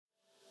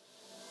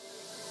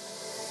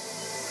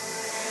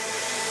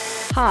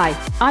Hi,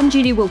 I'm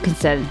Julie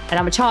Wilkinson and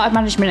I'm a chartered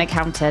management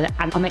accountant,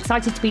 and I'm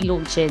excited to be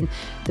launching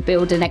the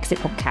Build and Exit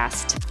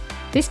podcast.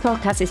 This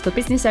podcast is for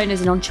business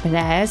owners and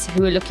entrepreneurs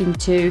who are looking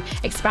to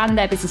expand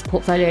their business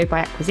portfolio by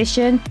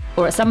acquisition,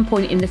 or at some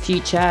point in the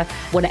future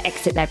want to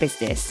exit their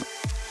business.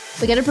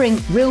 We're going to bring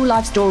real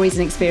life stories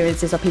and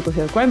experiences of people who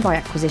have grown by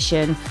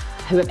acquisition,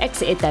 who have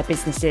exited their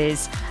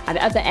businesses, and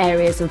other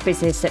areas of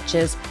business such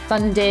as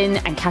funding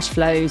and cash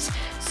flows.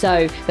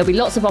 So there'll be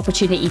lots of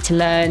opportunity to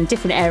learn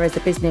different areas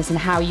of business and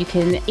how you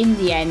can, in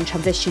the end,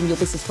 transition your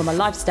business from a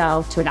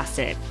lifestyle to an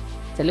asset.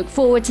 So look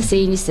forward to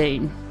seeing you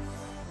soon.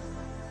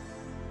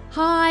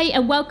 Hi,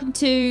 and welcome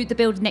to the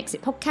Build and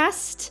Exit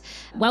podcast.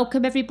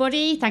 Welcome,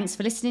 everybody. Thanks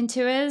for listening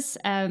to us.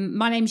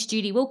 My name's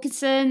Julie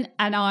Wilkinson,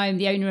 and I'm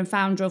the owner and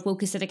founder of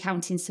Wilkinson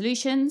Accounting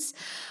Solutions.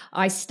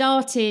 I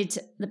started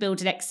the Build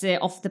and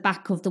Exit off the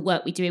back of the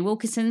work we do in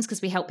Wilkinson's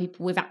because we help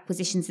people with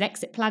acquisitions and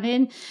exit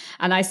planning.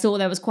 And I saw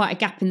there was quite a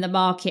gap in the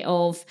market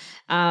of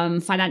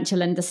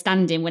financial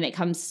understanding when it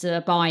comes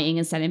to buying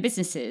and selling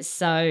businesses.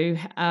 So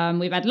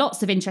we've had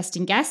lots of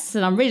interesting guests,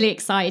 and I'm really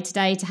excited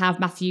today to have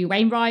Mathew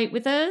Wainwright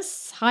with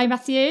us. Hi,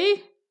 Mathew.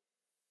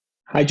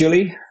 Hi,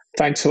 Julie.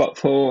 Thanks a lot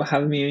for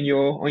having me on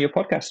your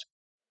podcast.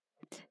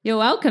 You're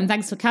welcome.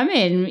 Thanks for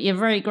coming. You're a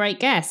very great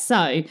guest.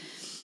 So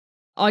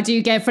I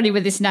do get funny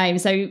with this name.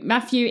 So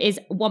Mathew is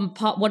one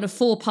of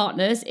four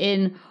partners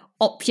in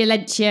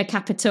Opulentia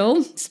Capital.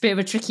 It's a bit of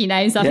a tricky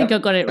name, so I think I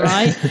got it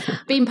right.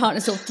 Been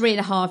partners for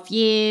 3.5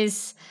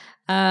 years.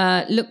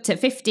 Looked at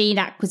 15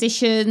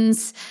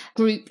 acquisitions,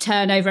 group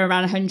turnover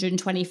around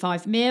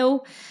 125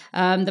 mil.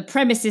 The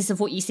premises of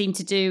what you seem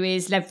to do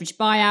is leverage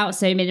buyout,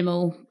 so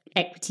minimal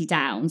equity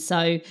down.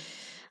 So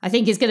I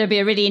think it's going to be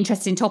a really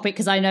interesting topic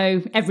because I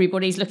know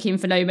everybody's looking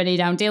for no money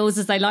down deals,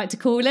 as they like to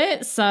call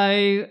it.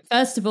 So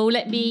first of all,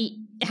 let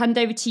me hand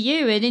over to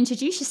you and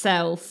introduce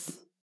yourself.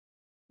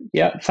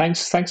 Yeah,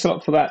 thanks a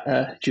lot for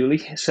that,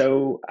 Julie.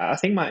 So I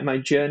think my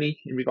journey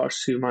in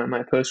regards to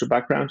my personal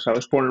background, so I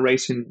was born and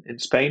raised in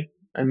Spain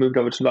and moved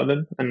over to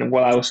London. And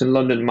while I was in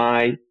London,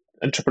 my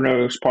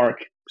entrepreneurial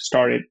spark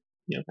started,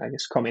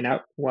 coming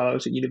out while I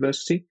was at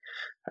university.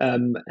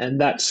 And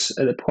that's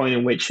at the point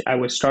in which I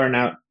was starting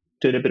out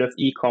doing a bit of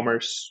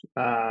e-commerce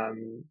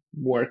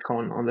work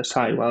on the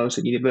side while I was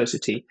at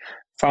university.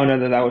 Found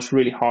out that was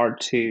really hard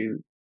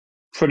to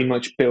pretty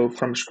much build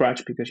from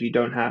scratch because you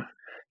don't have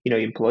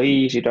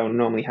employees, you don't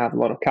normally have a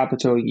lot of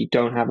capital, you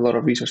don't have a lot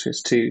of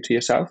resources to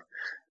yourself.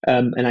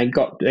 And I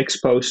got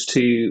exposed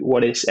to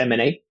what is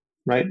M&A,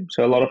 right?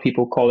 So a lot of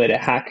people call it a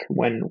hack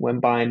when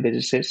buying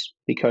businesses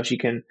because you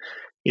can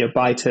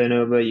buy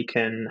turnover, you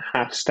can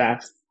have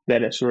staff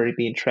that is already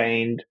being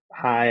trained,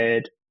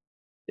 hired,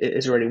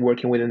 is already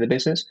working within the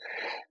business.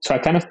 So I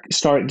kind of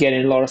started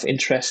getting a lot of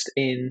interest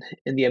in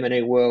the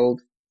M&A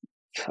world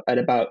at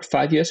about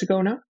 5 years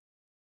ago now.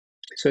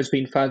 So it's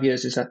been 5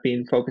 years since I've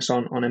been focused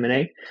on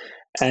M&A.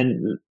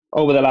 And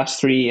over the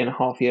last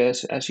 3.5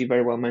 years, as you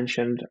very well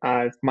mentioned,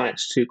 I've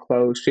managed to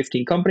close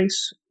 15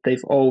 companies.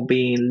 They've all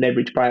been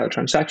leveraged buyout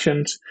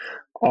transactions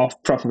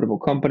of profitable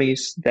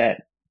companies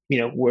that,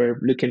 were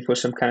looking for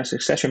some kind of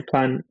succession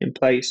plan in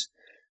place.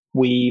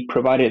 We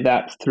provided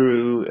that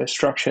through a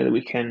structure that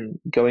we can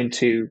go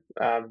into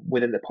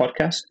within the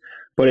podcast.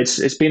 But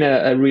it's been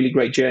a really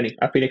great journey.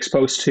 I've been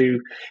exposed to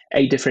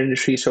 8 different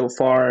industries so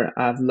far.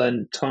 I've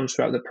learned tons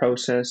throughout the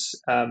process.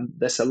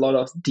 There's a lot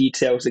of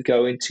details that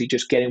go into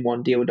just getting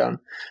one deal done,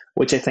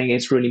 which I think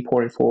is really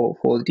important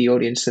for the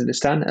audience to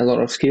understand. A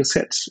lot of skill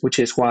sets, which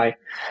is why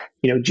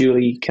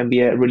Julie can be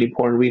a really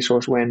important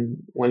resource when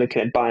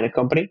looking at buying a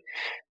company.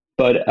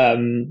 But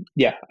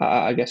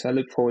I guess I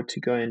look forward to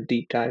going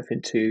deep dive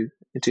into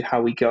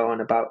how we go on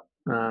about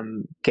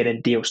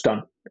getting deals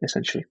done,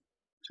 essentially.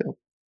 So.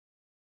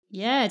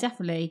 Yeah,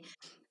 definitely.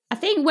 I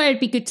think where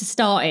it'd be good to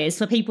start is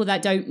for people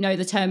that don't know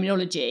the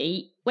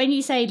terminology. When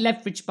you say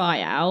leverage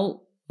buyout,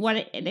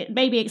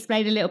 maybe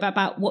explain a little bit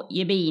about what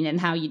you mean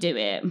and how you do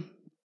it.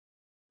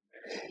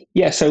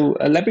 Yeah, so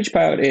a leverage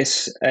buyout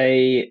is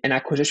an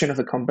acquisition of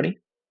a company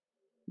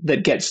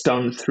that gets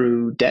done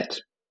through debt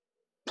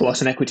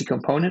plus an equity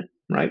component,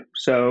 right?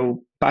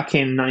 So back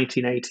in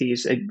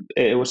 1980s,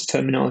 it was a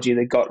terminology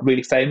that got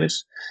really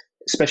famous,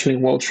 especially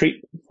in Wall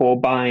Street, for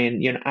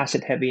buying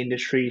asset-heavy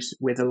industries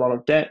with a lot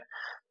of debt.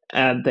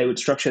 And they would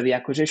structure the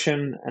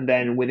acquisition, and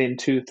then within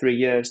 2-3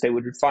 years, they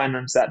would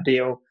refinance that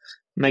deal,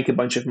 make a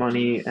bunch of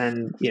money,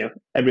 and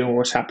everyone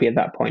was happy at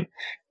that point.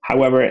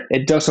 However,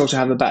 it does also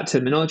have a bad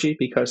terminology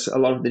because a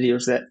lot of the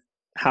deals that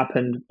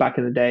happened back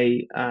in the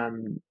day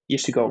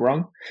used to go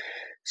wrong.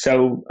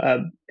 So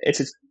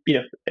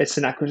it's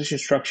an acquisition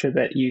structure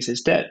that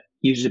uses debt,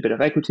 uses a bit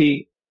of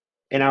equity.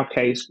 In our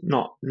case,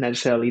 not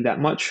necessarily that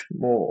much,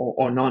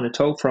 or none at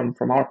all from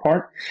our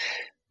part.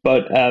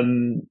 But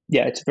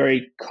it's a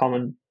very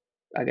common,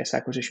 I guess,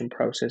 acquisition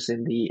process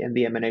in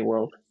the M&A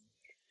world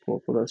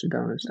for those who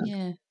don't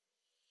understand.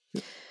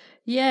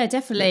 Yeah,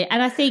 definitely.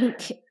 And I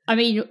think,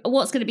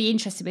 what's going to be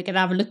interesting, we're going to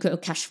have a look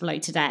at cash flow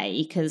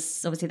today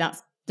because obviously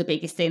that's the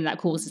biggest thing that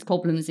causes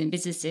problems in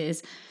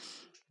businesses.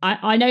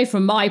 I know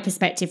from my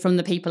perspective, from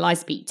the people I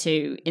speak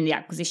to in the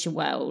acquisition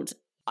world,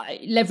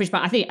 leverage,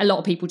 but I think a lot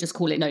of people just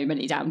call it no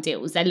money down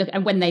deals.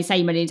 And when they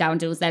say money down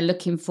deals, they're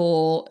looking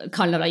for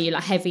kind of like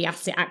heavy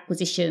asset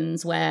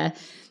acquisitions where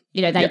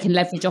they can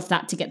leverage off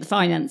that to get the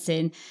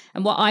financing.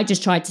 And what I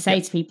just tried to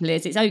say to people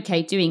is it's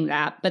okay doing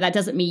that, but that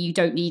doesn't mean you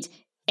don't need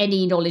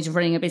any knowledge of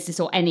running a business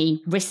or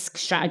any risk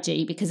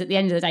strategy, because at the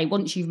end of the day,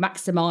 once you've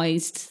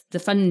maximized the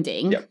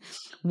funding,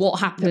 what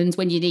happens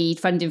when you need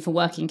funding for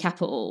working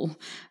capital?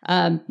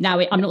 I'm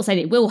not saying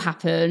it will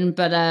happen,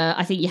 but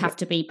I think you have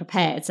to be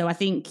prepared. So I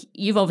think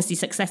you've obviously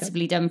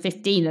successfully done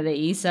 15 of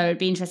these. So it'd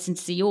be interesting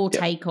to see your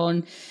take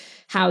on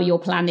how you're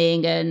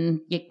planning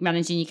and you're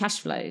managing your cash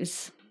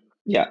flows.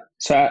 Yeah.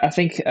 So I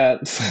think,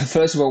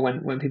 first of all,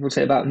 when people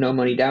say about no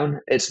money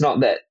down, it's not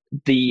that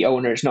the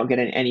owner is not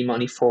getting any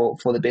money for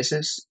the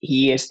business.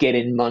 He is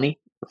getting money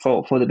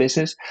for the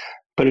business,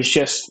 but it's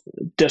just,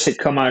 does it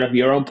come out of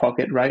your own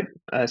pocket, right,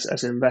 as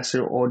an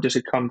investor, or does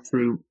it come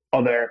through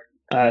other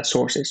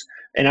sources?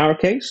 In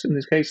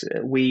this case,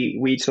 we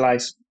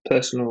utilize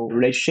personal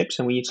relationships,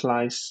 and we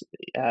utilize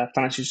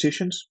financial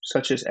institutions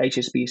such as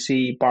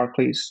HSBC,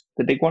 Barclays,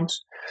 the big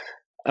ones.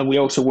 And we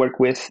also work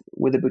with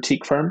the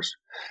boutique firms.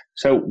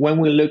 So when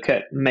we look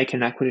at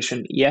making an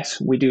acquisition, yes,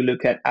 we do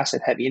look at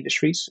asset heavy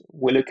industries.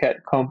 We look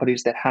at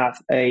companies that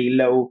have a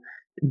low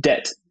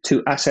debt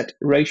to asset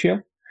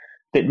ratio.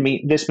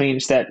 This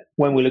means that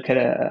when we look at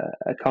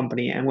a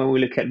company and when we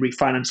look at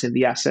refinancing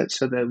the assets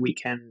so that we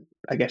can,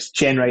 I guess,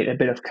 generate a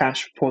bit of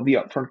cash for the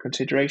upfront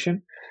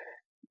consideration,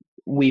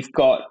 we've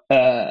got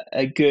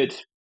a good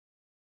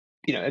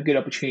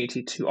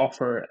opportunity to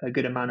offer a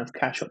good amount of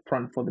cash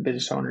upfront for the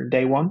business owner in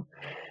day one,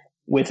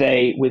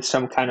 with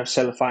some kind of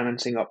seller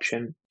financing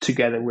option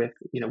together with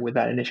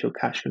that initial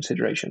cash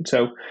consideration.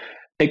 So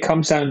it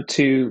comes down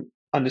to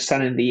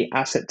understanding the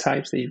asset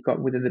types that you've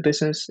got within the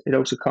business. It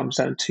also comes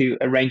down to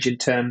arranging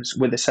terms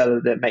with the seller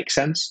that make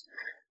sense,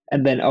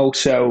 and then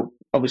also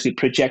obviously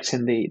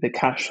projecting the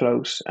cash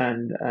flows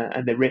and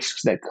the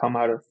risks that come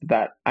out of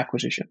that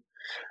acquisition.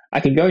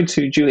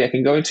 Julie, I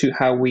can go into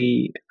how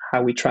we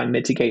try and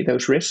mitigate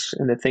those risks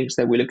and the things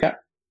that we look at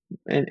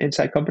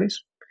inside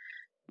companies.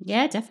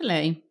 Yeah,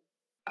 definitely.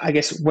 I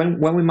guess when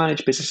we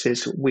manage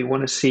businesses, we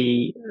want to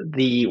see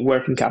the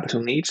working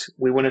capital needs.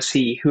 We want to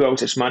see who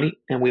owes us money,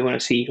 and we want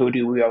to see who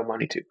do we owe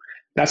money to.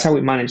 That's how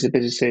we manage the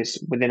businesses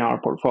within our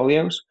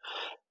portfolio,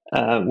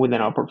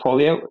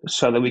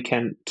 so that we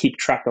can keep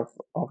track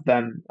of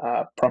them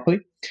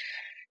properly.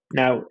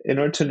 Now, in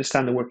order to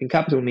understand the working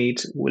capital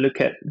needs, we look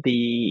at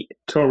the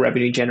total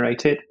revenue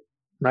generated,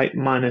 right,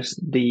 minus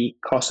the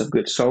cost of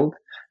goods sold,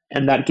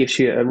 and that gives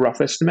you a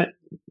rough estimate.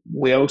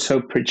 We also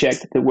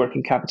project the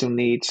working capital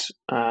needs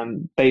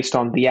based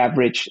on the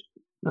average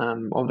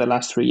of the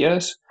last 3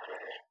 years,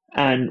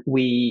 and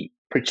we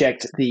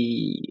project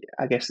the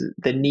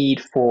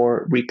need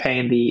for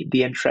repaying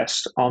the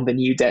interest on the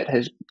new debt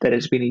that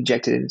has been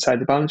injected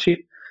inside the balance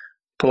sheet,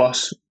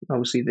 plus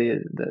obviously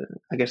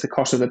the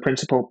cost of the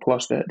principal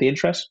plus the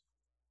interest,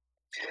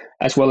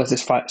 as well as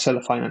this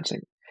seller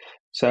financing.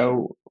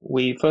 So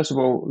we first of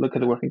all look at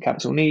the working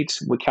capital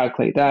needs, we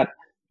calculate that,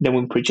 then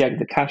we project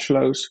the cash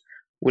flows,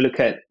 we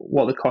look at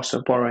what the cost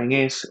of borrowing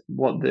is,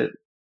 what the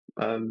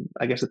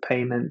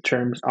payment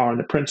terms are on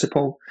the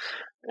principal,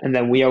 and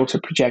then we also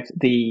project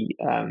the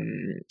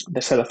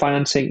seller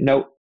financing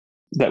note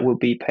that will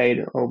be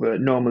paid over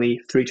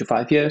normally 3 to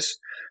 5 years.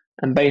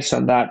 And based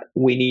on that,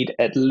 we need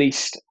at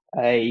least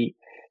a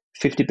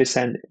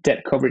 50%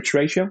 debt coverage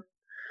ratio,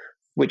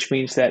 which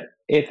means that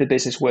if the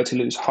business were to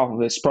lose half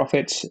of its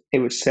profits, it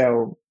would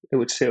still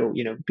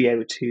be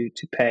able to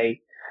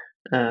pay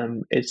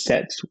its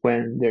debts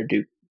when they're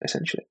due,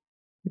 essentially.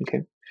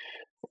 Okay.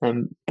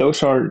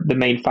 Those are the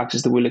main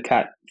factors that we look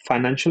at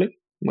financially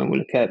when we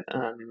look at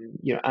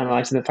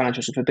analyzing the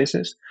financials of a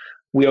business.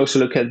 We also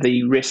look at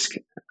the risk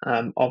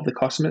of the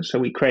customers. So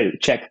we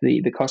check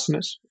the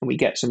customers, and we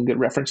get some good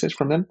references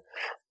from them.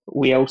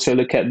 We also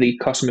look at the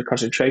customer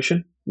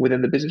concentration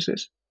within the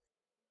businesses.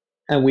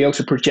 And we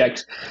also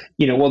project,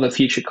 what the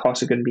future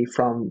costs are going to be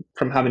from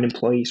having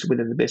employees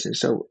within the business.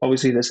 So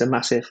obviously there's a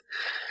massive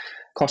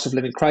cost of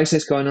living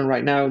crisis going on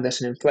right now.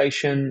 There's an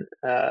inflation.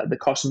 The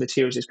cost of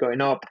materials is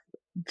going up.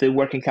 The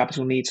working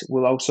capital needs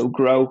will also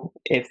grow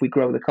if we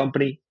grow the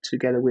company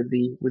together with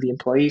the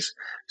employees.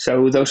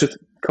 So those are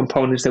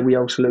components that we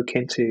also look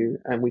into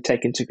and we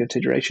take into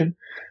consideration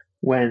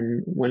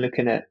when we're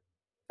looking at,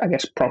 I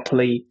guess,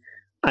 properly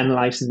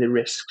analyzing the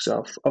risks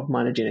of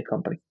managing a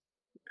company.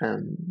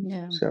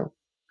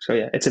 So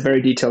yeah, it's a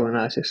very detailed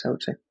analysis, I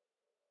would say.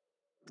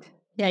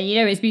 Yeah,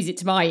 it's music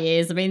to my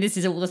ears. I mean, this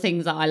is all the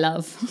things that I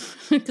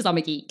love because I'm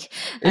a geek.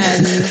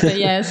 But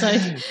yeah, so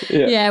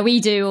yeah, we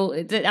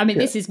do. I mean,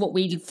 this is what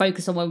we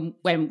focus on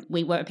when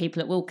we work with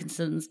people at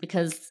Wilkinson's,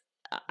 because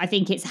I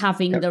think it's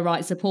having the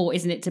right support,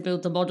 isn't it, to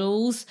build the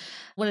models.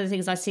 One of the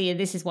things I see, and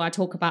this is why I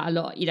talk about a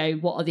lot,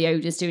 what are the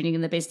owners doing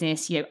in the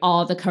business?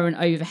 Are the current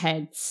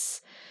overheads,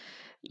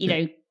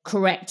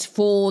 correct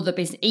for the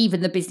business,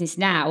 even the business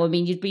now. I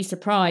mean, you'd be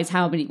surprised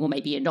how many, well,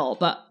 maybe you're not,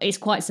 but it's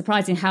quite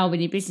surprising how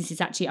many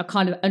businesses actually are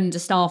kind of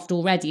understaffed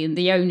already and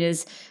the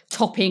owner's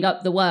topping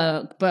up the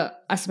work.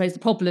 But I suppose the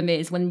problem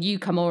is when you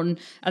come on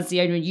as the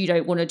owner and you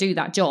don't want to do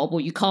that job,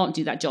 or you can't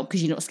do that job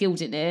because you're not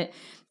skilled in it,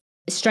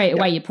 straight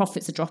away your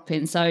profits are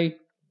dropping. So,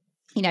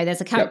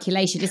 there's a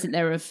calculation, isn't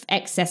there, of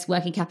excess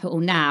working capital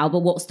now,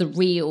 but what's the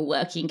real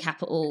working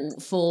capital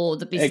for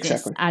the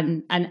business? Exactly.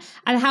 And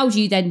how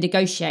do you then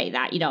negotiate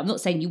that? I'm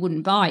not saying you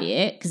wouldn't buy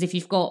it, because if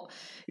you've got,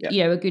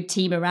 a good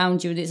team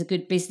around you and it's a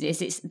good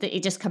business,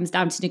 it just comes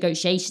down to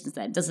negotiations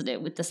then, doesn't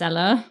it, with the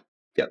seller?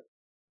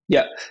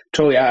 Yeah,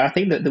 totally. I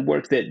think that the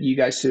work that you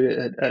guys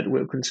do at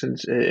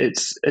Wilkinson's,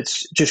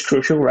 it's just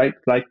crucial, right?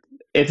 Like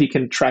if you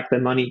can track the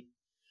money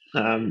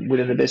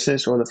within the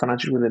business or the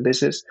financials within the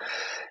business,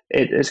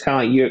 it's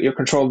kind of like you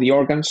control the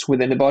organs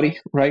within the body,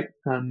 right?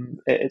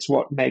 It's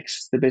what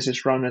makes the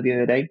business run at the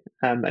end of the day,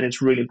 and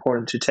it's really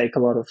important to take a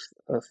lot of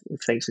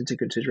things into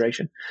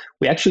consideration.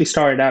 We actually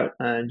started out,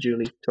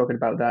 Julie, talking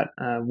about that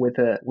with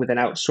an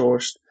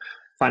outsourced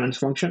finance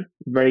function,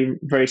 very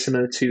very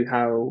similar to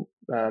how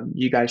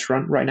you guys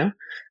run right now.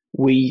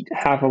 We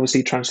have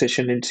obviously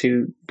transitioned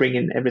into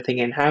bringing everything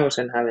in house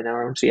and having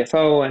our own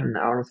CFO and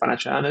our own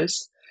financial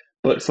analyst.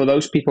 But for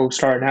those people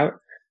starting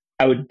out,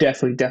 I would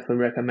definitely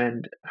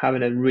recommend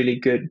having a really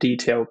good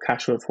detailed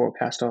cash flow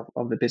forecast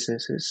of the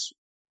businesses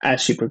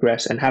as you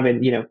progress, and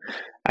having,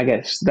 I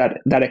guess that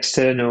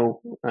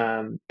external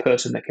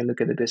person that can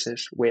look at the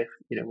business with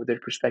their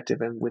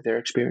perspective and with their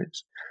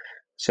experience.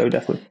 So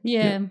definitely.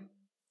 Yeah. And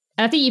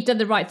I think you've done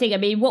the right thing. I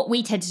mean, what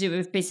we tend to do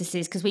with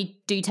businesses, because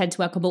we do tend to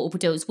work on multiple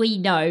deals, we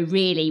know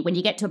really when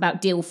you get to about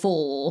deal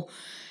 4,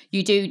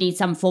 you do need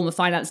some form of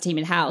finance team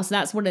in house. And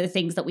that's one of the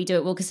things that we do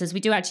at Wilkinson's. We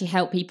do actually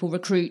help people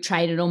recruit,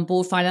 train, and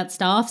onboard finance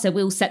staff. So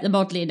we'll set the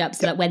modelling up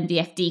so that when the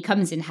FD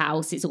comes in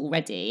house, it's all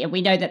ready. And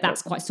we know that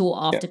that's quite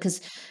sought after,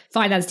 because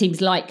finance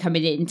teams like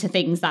coming into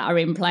things that are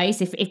in place.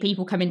 If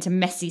people come into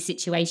messy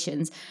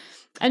situations.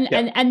 And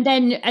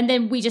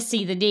then we just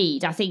see the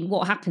need. I think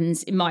what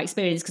happens in my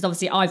experience, because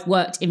obviously I've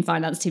worked in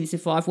finance teams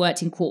before, I've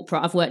worked in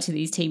corporate, I've worked in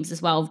these teams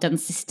as well, I've done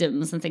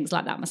systems and things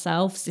like that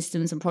myself,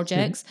 systems and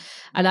projects.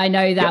 And I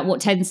know that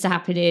what tends to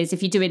happen is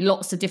if you're doing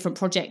lots of different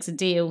projects and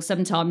deals,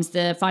 sometimes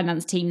the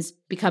finance teams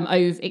become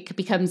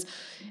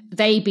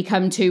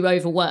too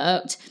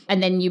overworked,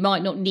 and then you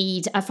might not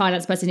need a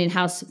finance person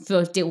in-house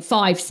for deal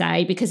 5,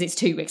 say, because it's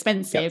too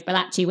expensive. But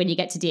actually when you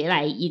get to deal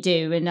 8, you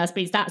do. And I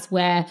suppose that's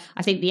where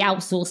I think the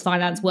outsourced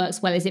finance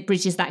works well, is it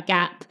bridges that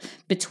gap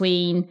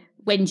between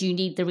when do you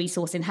need the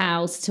resource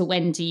in-house to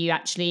when do you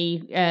actually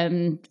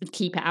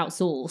keep it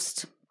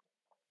outsourced.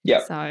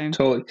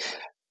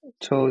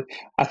 Totally.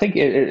 I think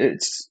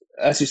it's,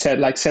 as you said,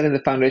 like setting the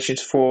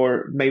foundations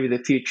for maybe the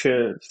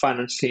future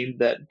finance team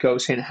that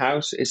goes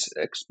in-house is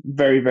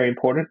very very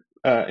important.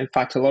 In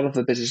fact, a lot of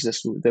the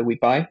businesses that we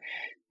buy,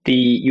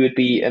 you would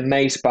be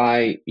amazed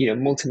by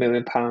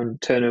multi-million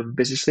pound turnover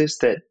businesses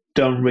that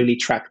don't really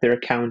track their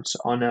accounts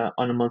on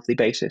a monthly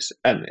basis,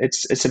 and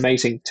it's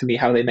amazing to me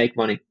how they make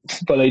money,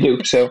 but they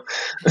do. So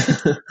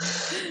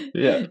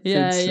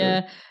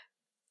yeah.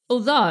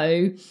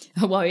 Although,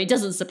 well, it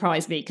doesn't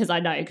surprise me because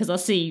I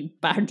see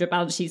about 100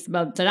 balance sheets a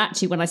month. And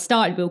actually, when I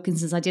started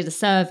Wilkinson's, I did a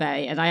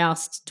survey and I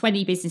asked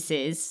 20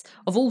 businesses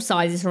of all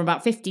sizes from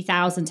about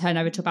 50,000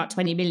 turnover to about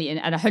 20 million,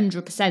 and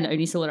 100%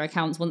 only saw their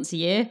accounts once a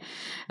year.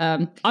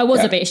 I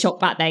was a bit shocked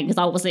back then because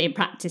I wasn't in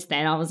practice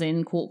then. I was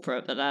in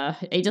corporate, but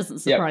it doesn't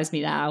surprise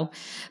me now.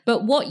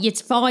 But what you'd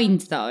find,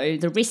 though,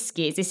 the risk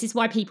is, this is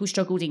why people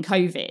struggled in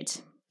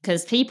COVID.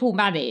 Because people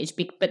manage,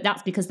 but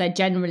that's because they're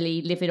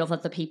generally living off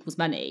other people's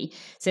money.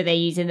 So they're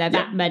using their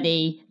VAT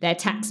money, their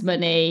tax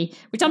money,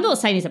 which I'm not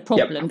saying is a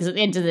problem, because at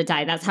the end of the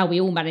day, that's how we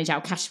all manage our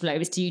cash flow,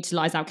 is to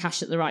utilise our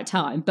cash at the right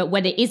time. But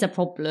when it is a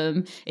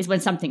problem is when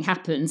something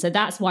happens. So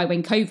that's why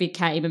when COVID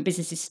came and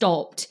businesses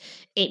stopped,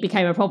 it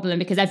became a problem,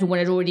 because everyone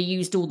had already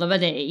used all the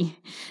money.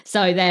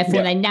 So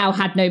therefore they now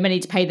had no money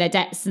to pay their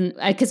debts. And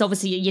because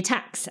obviously your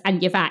tax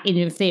and your VAT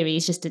in theory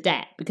is just a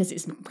debt, because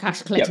it's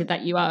cash collected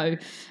that you owe.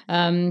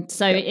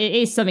 It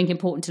is something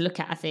important to look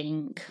at, I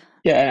think.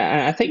 Yeah,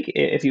 and I think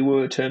if you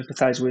were to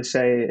empathize with,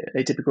 say,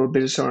 a typical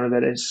business owner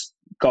that has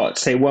got,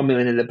 say, 1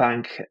 million in the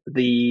bank,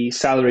 the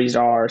salaries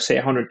are, say,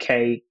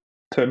 100K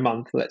per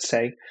month, let's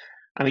say.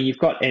 I mean, you've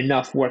got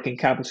enough working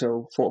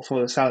capital for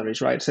the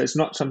salaries, right? So it's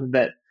not something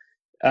that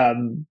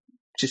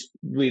just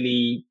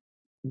really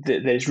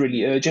that is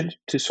really urgent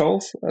to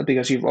solve,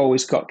 because you've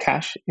always got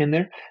cash in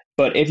there.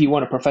 But if you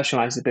want to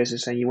professionalize the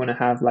business and you want to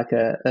have like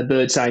a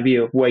bird's eye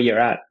view of where you're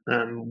at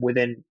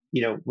within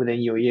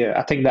your year,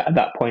 I think that at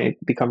that point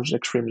it becomes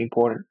extremely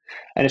important.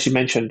 And as you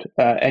mentioned,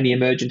 any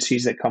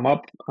emergencies that come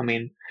up, I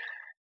mean,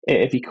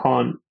 if you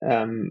can't,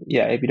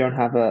 if you don't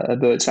have a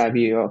bird's eye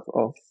view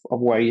of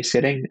where you're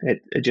sitting,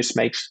 it just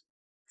makes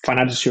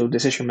financial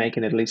decision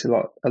making at least a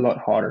lot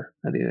harder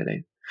at the end of the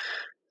day.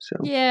 So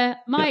yeah,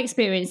 my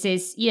experience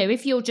is,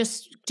 if you're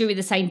just doing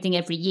the same thing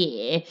every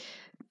year,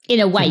 in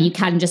a way you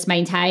can just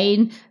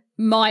maintain.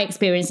 my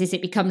experience is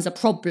it becomes a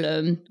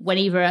problem when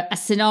either a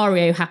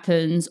scenario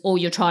happens or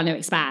you're trying to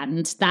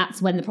expand.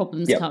 That's when the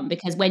problems come,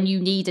 because when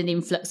you need an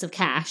influx of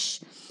cash,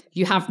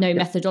 you have no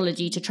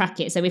methodology to track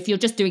it. So if you're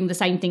just doing the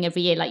same thing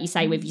every year, like you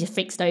say, with your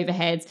fixed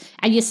overheads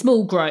and your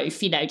small growth,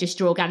 just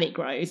your organic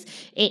growth,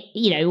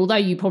 although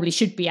you probably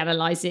should be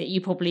analyze it,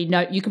 you probably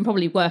know, you can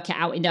probably work it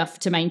out enough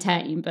to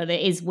maintain, but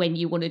it is when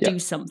you want to do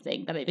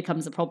something that it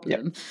becomes a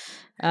problem.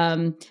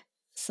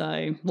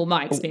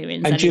 My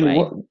experience and Julie,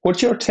 anyway.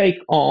 what's your take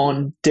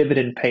on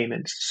dividend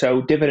payments?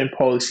 So dividend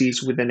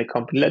policies within a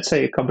company. Let's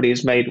say a company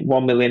has made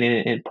 1 million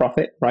in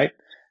profit, right?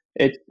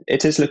 It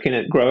is looking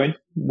at growing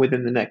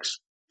within the next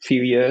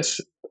few years,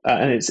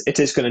 and it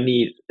is going to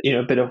need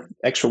a bit of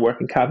extra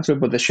working capital,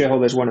 but the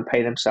shareholders want to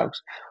pay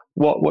themselves.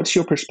 What's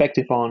your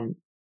perspective on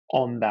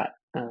that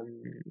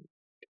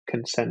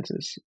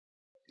consensus?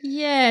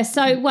 Yeah,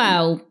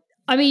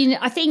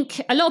 I think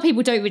a lot of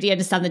people don't really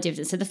understand the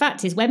dividends. So the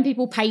fact is, when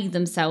people pay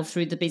themselves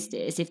through the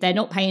business, if they're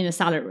not paying a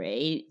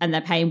salary and they're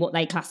paying what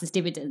they class as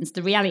dividends,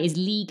 the reality is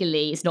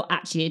legally it's not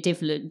actually a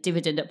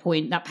dividend at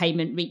point that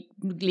payment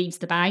leaves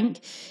the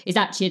bank. It's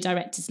actually a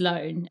director's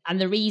loan. And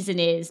the reason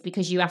is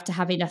because you have to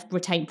have enough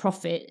retained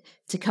profit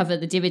to cover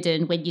the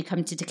dividend when you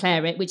come to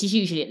declare it, which is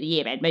usually at the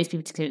year end. Most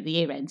people declare at the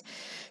year end.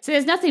 So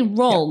there's nothing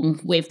wrong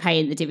with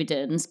paying the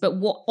dividends, but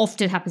what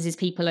often happens is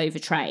people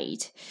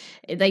overtrade.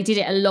 They did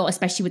it a lot,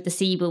 especially with the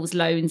CBILS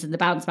loans and the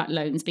bounce back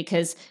loans,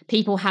 because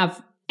people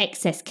have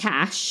excess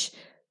cash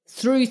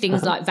through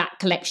things like VAT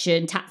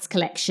collection, tax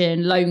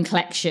collection, loan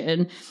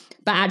collection,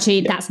 but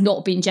actually that's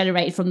not been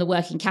generated from the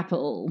working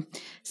capital.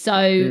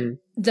 So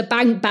the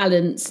bank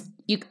balance,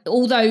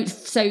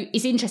 so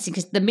it's interesting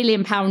because the £1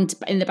 million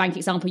in the bank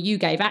example you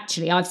gave,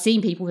 actually, I've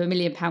seen people with £1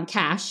 million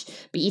cash,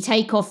 but you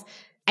take off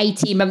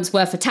 18 months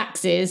worth of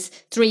taxes,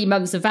 3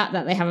 months of VAT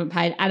that they haven't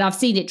paid, and I've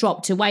seen it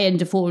drop to way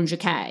under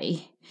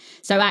 400k.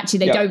 So actually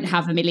they don't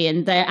have $1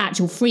 million. Their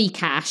actual free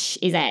cash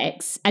is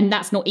X, and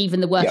that's not even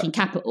the working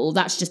capital.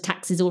 That's just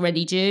taxes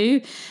already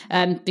due,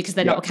 because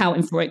they're not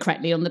accounting for it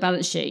correctly on the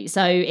balance sheet.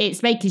 So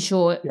it's making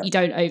sure you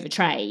don't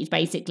overtrade,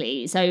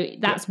 basically. So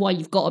that's why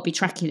you've got to be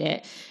tracking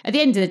it. At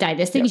the end of the day,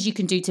 there's things you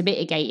can do to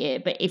mitigate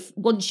it, but if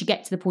once you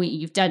get to the point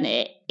you've done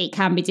it, it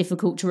can be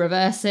difficult to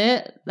reverse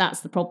it. That's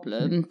the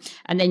problem,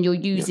 and then you're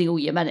using all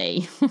your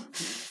money.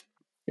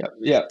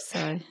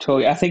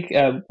 Totally. I think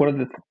one of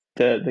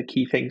the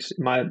key things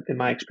in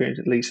my experience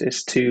at least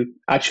is to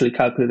actually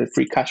calculate the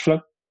free cash flow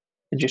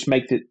and just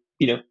make the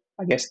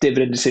I guess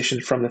dividend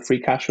decisions from the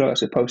free cash flow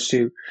as opposed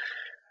to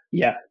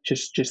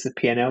just the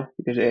P&L,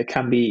 because it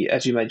can be,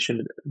 as you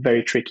mentioned,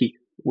 very tricky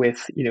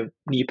with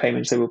new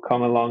payments that will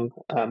come along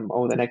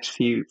over the next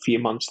few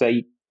months that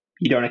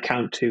you don't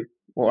account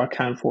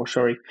for,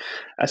 sorry,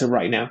 as of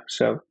right now.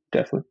 So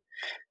definitely.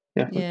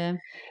 Yeah.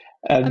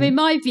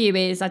 My view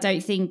is I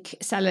don't think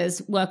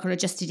sellers work on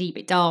adjusted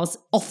EBITDAs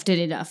often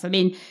enough.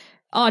 We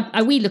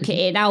look at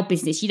it in our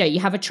business, you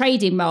have a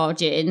trading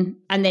margin,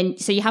 and then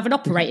so you have an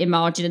operating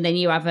margin, and then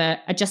you have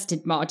a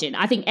adjusted margin.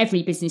 I think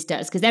every business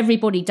does, because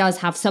everybody does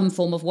have some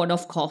form of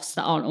one-off costs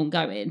that aren't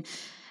ongoing.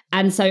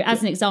 And so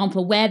as an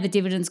example, where the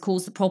dividends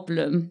cause the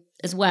problem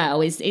as well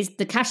is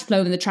the cash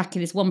flow and the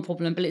tracking is one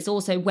problem, but it's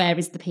also where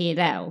is the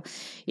P&L.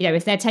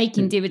 If they're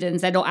taking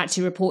dividends, they're not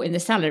actually reporting the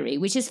salary,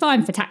 which is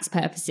fine for tax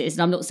purposes.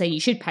 And I'm not saying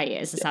you should pay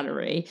it as a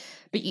salary,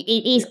 but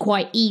it is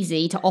quite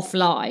easy to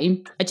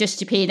offline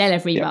adjust your P&L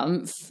every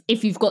month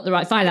if you've got the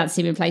right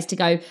financing in place to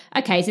go,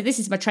 okay, so this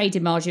is my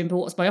trading margin, but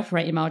what's my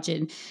operating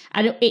margin?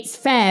 And it's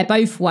fair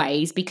both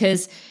ways,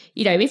 because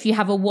if you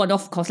have a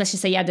one-off cost, let's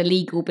just say you had a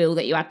legal bill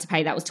that you had to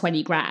pay, that was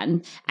 20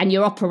 grand, and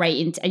your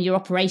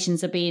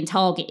operations are being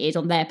targeted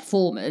on their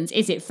performance,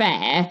 is it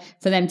fair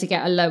for them to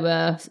get a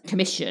lower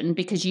commission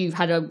because you've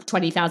had a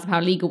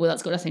 £20,000 legal bill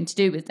that's got nothing to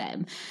do with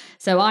them?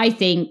 So I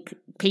think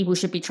people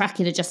should be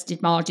tracking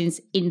adjusted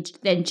margins in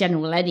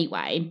general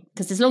anyway,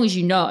 because as long as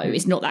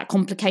it's not that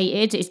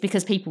complicated, it's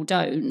because people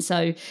don't.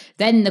 So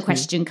then the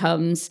question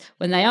comes,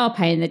 when they are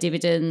paying their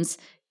dividends,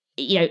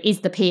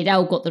 is the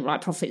P&L got the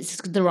right profits,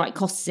 the right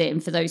costs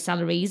in for those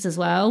salaries as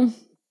well?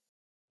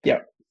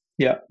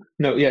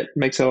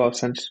 Makes a lot of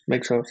sense.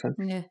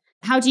 Yeah.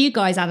 How do you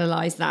guys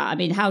analyze that?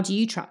 How do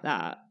you track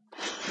that?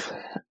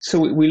 So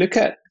we look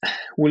at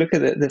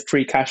the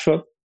free cash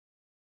flow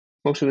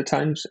most of the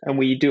times, and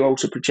we do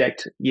also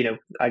project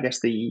I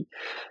guess the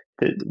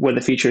where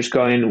the future is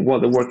going,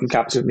 what the working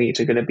capital needs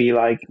are going to be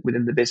like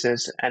within the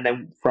business, and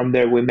then from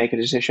there we make a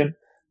decision.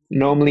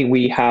 Normally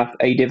we have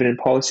a dividend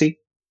policy.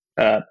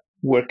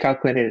 We're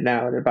calculating it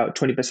now at about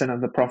 20%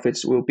 of the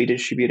profits will be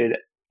distributed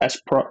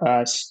as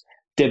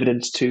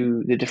dividends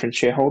to the different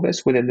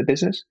shareholders within the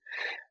business.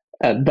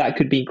 That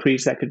could be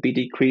increased, that could be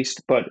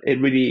decreased, but it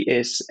really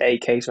is a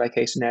case by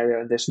case scenario,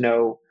 and there's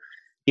no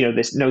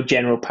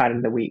general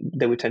pattern that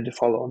we tend to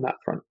follow on that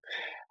front.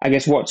 I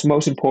guess what's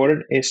most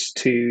important is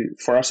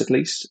for us at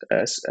least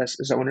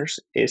as owners,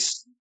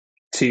 is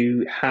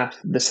to have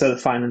the seller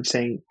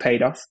financing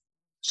paid off,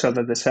 so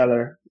that the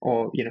seller,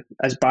 or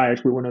as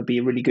buyers, we want to be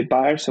a really good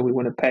buyer, so we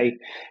want to pay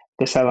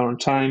the seller on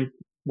time.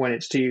 when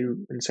it's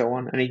due and so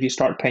on. And if you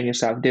start paying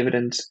yourself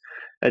dividends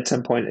at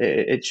some point,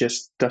 it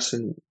just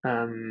doesn't.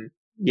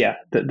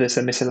 There's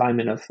a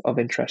misalignment of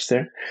interest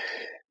there.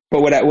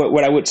 But what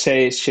I would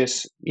say is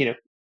just,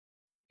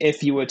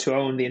 if you were to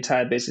own the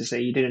entire business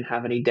and you didn't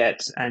have any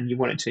debt and you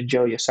wanted to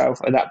enjoy yourself,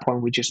 at that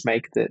point we just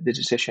make the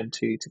decision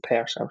to pay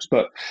ourselves.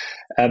 But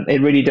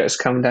it really does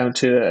come down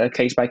to a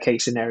case by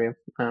case scenario.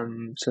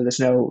 So there's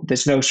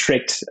no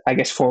strict, I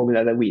guess,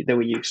 formula that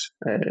we use.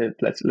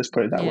 Let's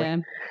put it that way. Yeah.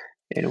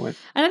 In a way.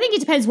 And I think it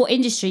depends what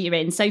industry you're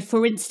in. So,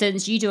 for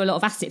instance, you do a lot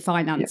of asset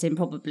financing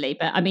probably,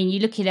 but I mean,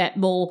 you're looking at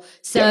more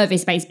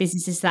service-based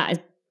businesses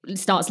that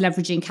starts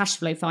leveraging cash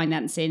flow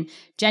financing.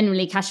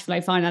 Generally, cash flow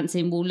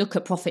financing will look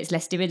at profits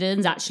less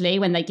dividends actually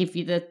when they give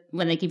you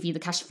the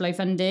cash flow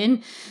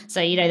funding. So,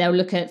 they'll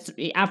look at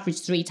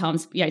average three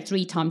times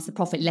the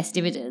profit less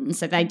dividends.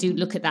 So they do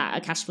look at that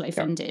at cash flow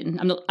funding.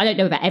 I don't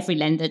know about every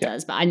lender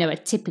does, but I know a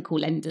typical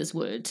lenders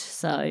would.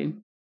 So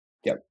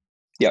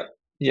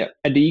Yeah.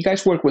 And do you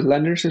guys work with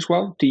lenders as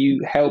well? Do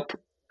you help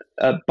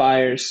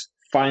buyers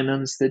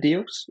finance the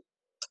deals?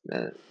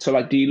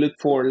 So, do you look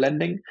for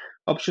lending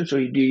options,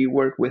 or do you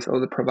work with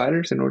other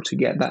providers in order to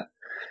get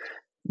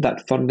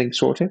that funding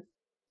sorted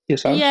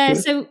yourself? Yeah,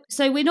 so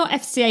we're not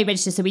FCA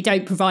registered, so we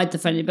don't provide the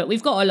funding, but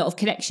we've got a lot of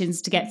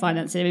connections to get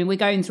financing. I mean, we're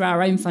going through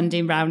our own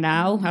funding round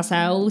now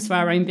ourselves for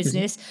our own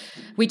business.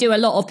 We do a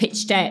lot of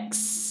pitch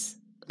decks,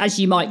 as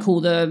you might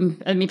call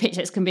them. I mean, pitch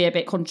decks can be a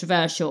bit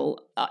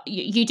controversial.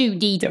 You do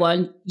need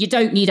one. You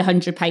don't need a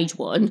 100-page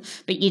one,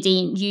 but you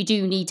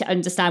do need to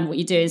understand what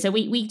you're doing. So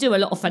we do a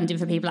lot of funding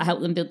for people that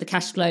help them build the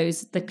cash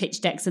flows, the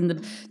pitch decks, and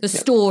the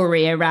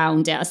story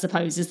around it, I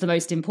suppose, is the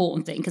most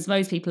important thing, because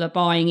most people are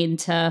buying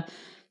into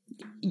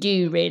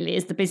you really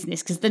as the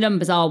business, because the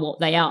numbers are what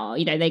they are.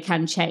 They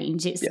can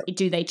change.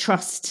 Do they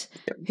trust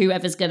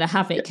whoever's going to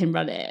have it can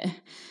run it?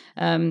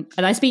 And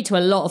I speak to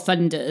a lot of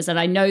funders, and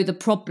I know the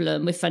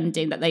problem with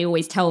funding that they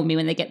always tell me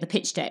when they get the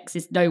pitch decks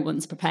is no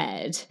one's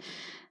prepared.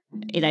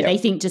 They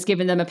think just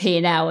giving them a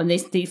P&L and the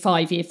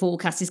 5-year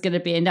forecast is going to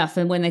be enough.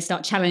 And when they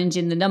start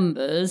challenging the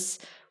numbers,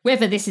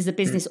 whether this is a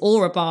business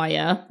or a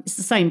buyer, it's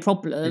the same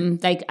problem.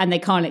 They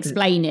can't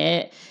explain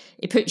it.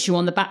 It puts you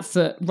on the back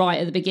foot right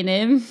at the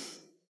beginning.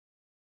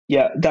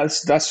 Yeah,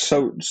 that's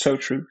so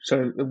true.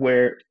 So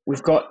where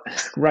we've got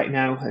right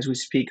now, as we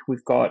speak,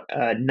 we've got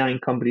 9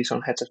 companies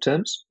on heads of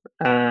terms,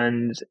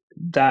 and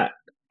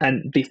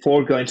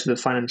before going to the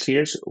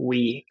financiers,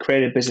 we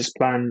create a business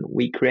plan,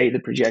 we create the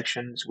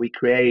projections, we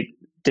create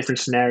different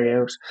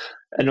scenarios,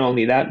 and not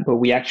only that, but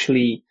we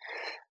actually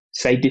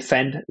say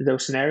defend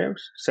those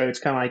scenarios. So it's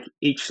kind of like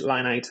each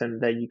line item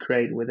that you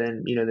create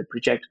within the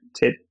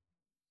projected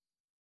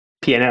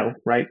P&L,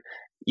 right?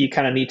 You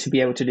kind of need to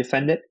be able to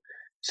defend it.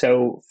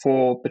 So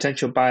for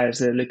potential buyers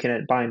that are looking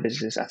at buying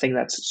business, I think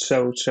that's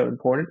so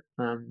important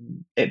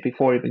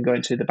before even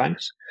going to the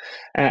banks.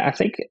 I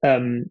think,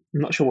 I'm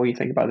not sure what you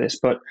think about this,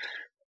 but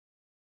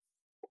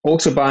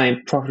also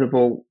buying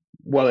profitable,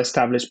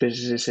 well-established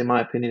businesses, in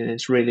my opinion,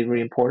 is really,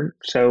 really important.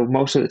 So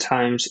most of the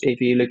times, if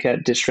you look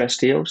at distressed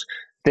deals,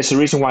 there's a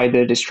reason why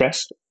they're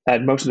distressed.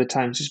 Most of the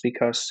times is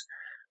because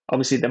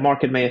obviously the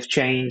market may have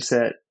changed,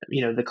 that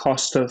the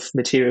cost of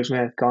materials may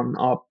have gone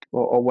up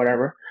or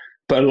whatever.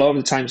 But a lot of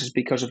the times it's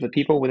because of the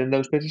people within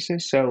those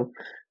businesses. So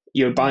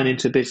you're buying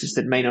into a business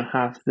that may not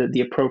have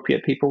the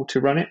appropriate people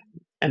to run it.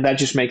 And that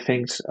just makes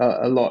things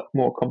a lot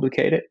more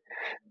complicated.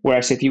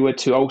 Whereas if you were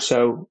to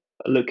also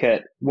look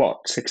at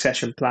what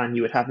succession plan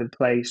you would have in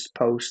place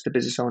post the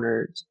business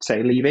owner,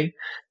 say, leaving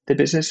the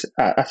business,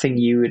 I think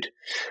you would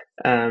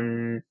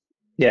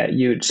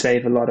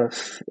save a lot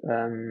of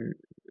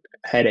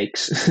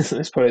headaches.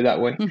 Let's put it that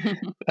way.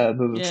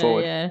 Moving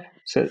forward. Yeah.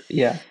 So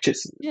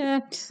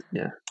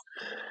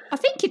I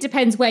think it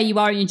depends where you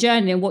are in your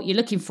journey and what you're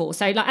looking for.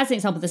 So, like, as an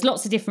example, there's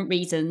lots of different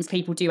reasons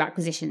people do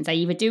acquisitions. They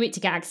either do it to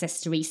get access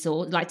to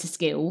resource, like to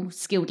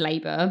skilled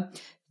labour,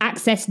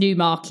 access new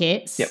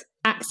markets,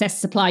 access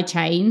supply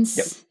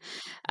chains.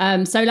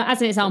 So, like,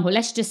 as an example,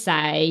 let's just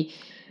say,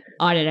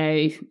 I don't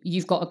know,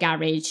 you've got a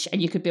garage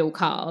and you could build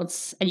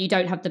cars and you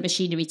don't have the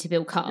machinery to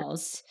build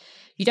cars.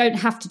 You don't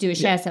have to do a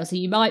share sale. So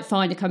you might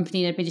find a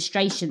company in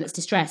administration that's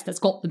distressed, that's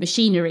got the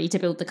machinery to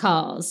build the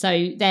cars.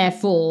 So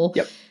therefore,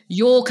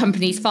 your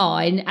company's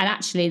fine. And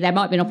actually, there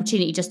might be an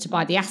opportunity just to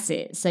buy the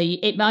assets. So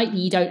it might be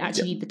you don't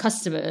actually need the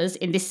customers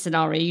in this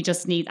scenario. You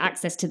just need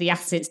access to the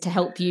assets to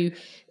help you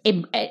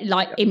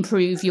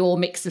improve your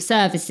mix of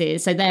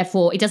services. So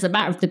therefore, it doesn't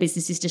matter if the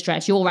business is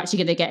distressed. You're actually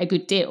going to get a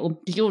good deal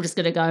because you're just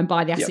going to go and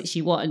buy the assets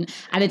you want.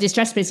 And a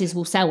distressed business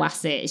will sell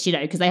assets,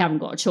 because they haven't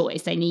got a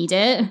choice. They need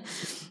it.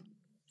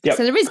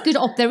 So there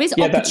is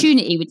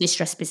opportunity with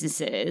distressed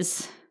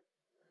businesses.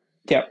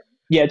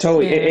 Yeah,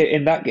 totally.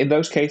 In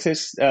those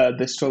cases,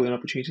 there's totally an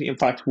opportunity. In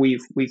fact,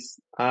 we've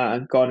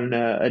gotten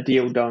a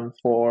deal done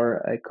for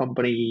a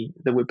company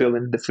that we're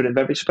building the food and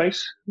beverage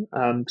space.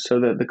 So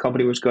the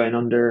company was going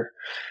under,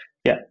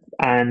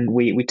 and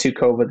we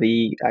took over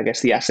the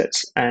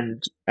assets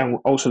and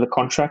also the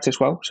contract as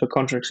well. So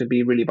contracts would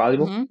be really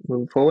valuable Hmm.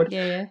 moving forward.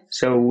 Yeah, yeah.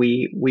 So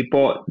we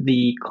bought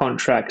the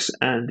contracts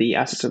and the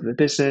assets of the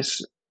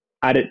business,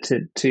 added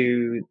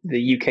to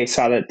the UK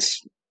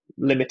Salads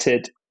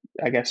Limited,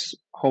 I guess,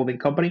 holding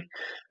company,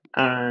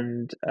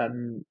 and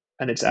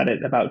it's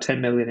added about 10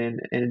 million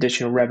in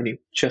additional revenue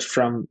just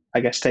from,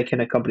 I guess, taking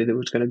a company that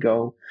was going to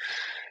go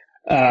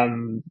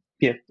um,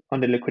 yeah,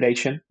 under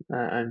liquidation,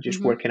 and just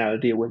Hmm. working out a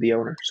deal with the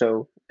owner.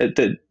 So,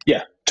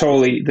 yeah,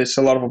 totally. There's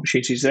a lot of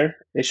opportunities there.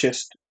 It's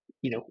just,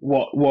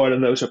 what are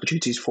those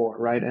opportunities for,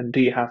 right? And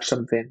do you have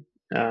something,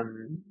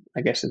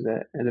 I guess, in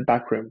the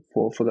back room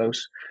for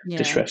those Yeah.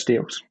 distressed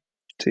deals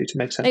to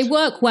make They sense?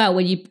 work well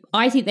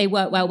I think they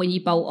work well when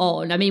you bolt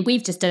on. I mean,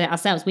 we've just done it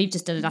ourselves. We've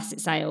just done an asset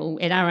sale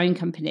in our own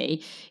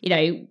company.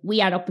 We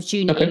had Okay.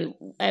 opportunity.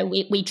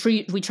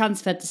 We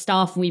transferred the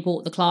staff and we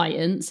bought the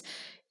clients.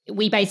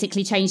 We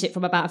basically changed it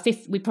from about a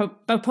fifth.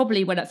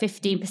 Probably went up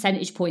 15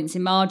 percentage points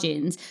in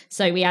margins.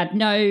 So we had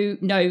no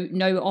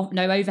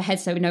overhead,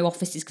 so no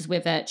offices because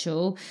we're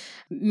virtual.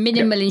 Yep.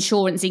 Minimal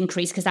insurance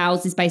increase because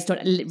ours is based on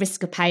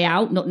risk of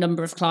payout, not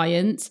number of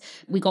clients.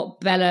 We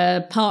got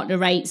better partner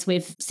rates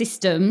with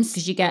systems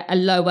because you get a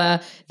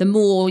lower, the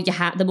more you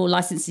have, the more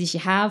licenses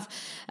you have.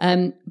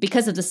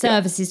 Because of the Yep.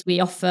 services we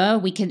offer,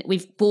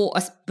 we've bought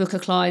a book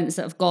of clients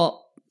that have got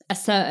a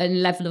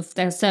certain level of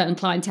there's a certain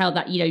clientele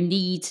that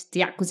need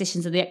the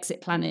acquisitions and the exit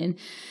planning.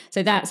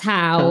 So that's Uh-huh.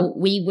 how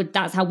we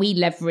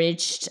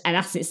leveraged an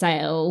asset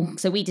sale.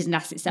 So we did an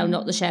asset sale,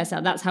 not the share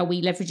sale. That's how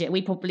we leverage it.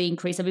 We probably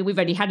increased, I mean, we've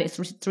only had it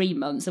for 3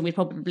 months and we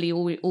probably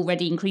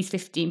already increased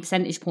 15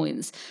 percentage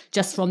points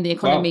just from the Wow.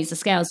 economies of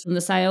scales from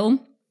the sale.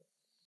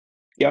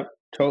 Yep.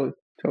 Totally.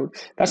 Totally.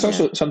 That's Yeah.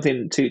 also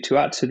something to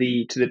add to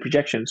the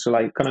projection. So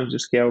like economies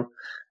of scale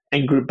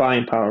and group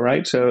buying power,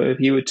 right? So if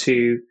you were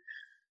to,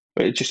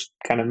 but it just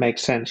kind of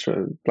makes sense,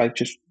 like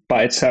just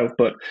by itself.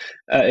 But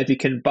if you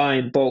can buy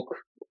in bulk,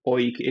 or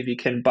if you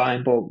can buy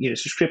in bulk,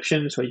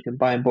 subscriptions, or you can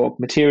buy in bulk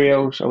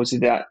materials, obviously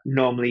that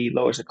normally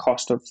lowers the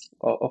cost of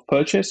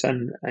purchase,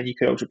 and you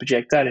could also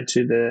project that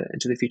into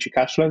the future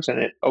cash flows, and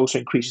it also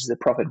increases the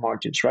profit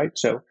margins, right?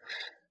 So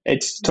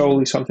it's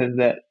totally something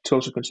that to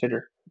also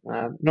consider,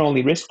 not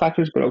only risk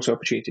factors but also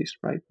opportunities,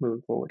 right,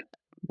 moving forward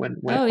when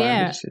Oh acquiring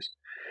yeah. businesses.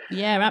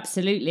 Yeah,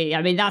 absolutely.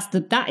 I mean,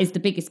 that is the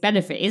biggest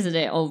benefit, isn't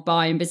it, of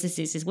buying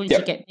businesses? Is once you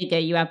Yep. get bigger,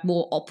 you have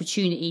more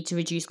opportunity to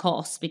reduce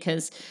costs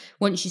because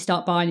once you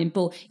start buying in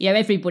bulk,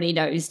 everybody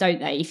knows, don't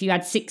they? If you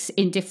had 6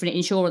 in different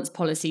insurance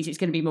policies, it's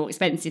going to be more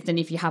expensive than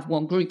if you have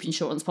one group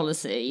insurance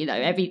policy.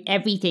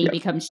 Everything Yep.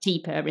 becomes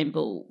cheaper in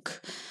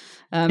bulk.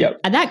 Yep.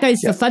 And that goes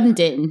for Yep.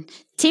 funding.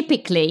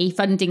 Typically,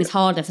 funding is Yep.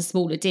 harder for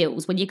smaller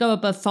deals. When you go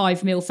above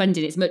 5 mil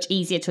funding, it's much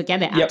easier to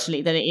get it Yep.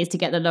 actually than it is to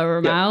get the lower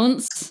Yep.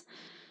 amounts.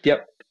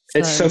 Yep.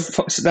 It's So,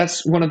 so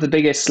that's one of the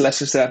biggest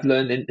lessons that I've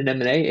learned in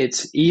M&A.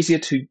 It's easier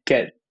to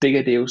get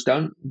bigger deals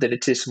done than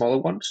it is smaller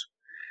ones.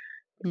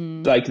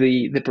 hmm. Like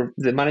the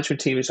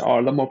management teams are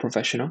a lot more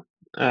professional.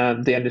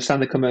 They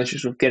understand the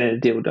commercials of getting a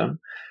deal done.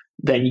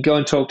 Then you go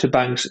and talk to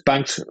banks.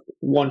 Banks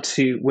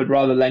would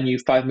rather lend you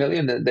 5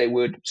 million than they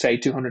would say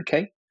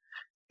 200K,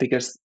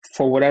 because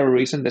for whatever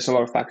reason, there's a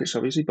lot of factors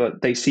obviously,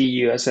 but they see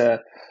you as a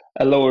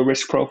lower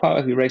risk profile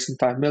if you're raising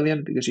 5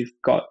 million, because you've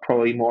got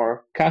probably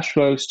more cash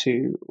flows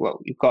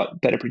you've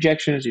got better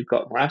projections, you've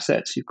got more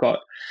assets, you've got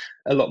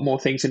a lot more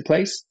things in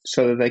place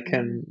so that they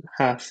can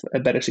have a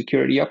better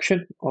security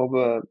option of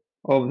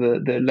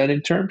the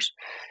lending terms.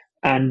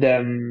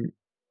 And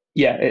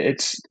yeah,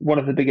 it's one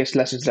of the biggest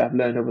lessons that I've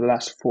learned over the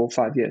last 4 or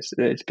 5 years.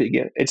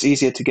 It's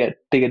easier to get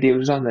bigger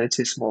deals on than it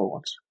is smaller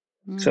ones.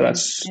 So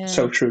that's Yeah.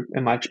 so true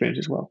in my experience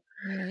as well.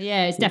 Yeah,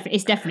 Yeah.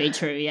 it's definitely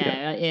true. Yeah.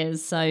 Yeah, it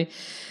is. So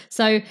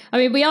I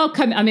mean, we are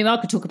coming. I mean, I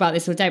could talk about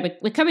this all day.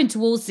 We're coming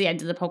towards the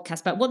end of the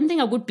podcast, but one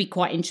thing I would be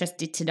quite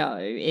interested to know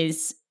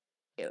is,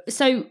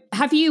 so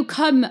have you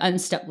come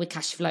unstuck with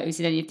cash flows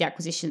in any of the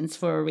acquisitions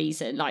for a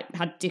reason? Like,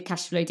 had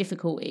cash flow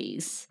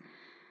difficulties?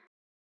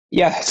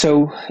 Yeah,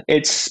 so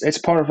it's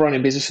part of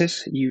running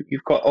businesses.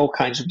 You've got all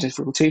kinds of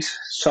difficulties.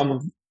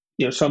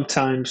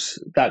 Sometimes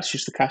that's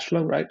just the cash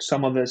flow, right?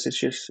 Some others it's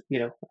just,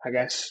 I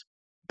guess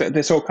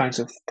there's all kinds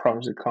of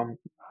problems that come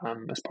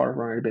as part of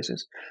running a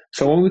business.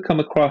 So when we come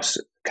across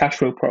cash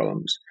flow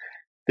problems,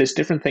 there's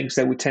different things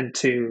that we tend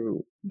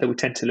to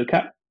look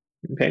at.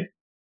 Okay,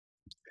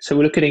 so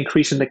we look at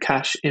increasing the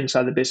cash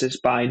inside the business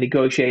by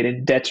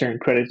negotiating debtor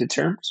and creditor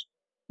terms,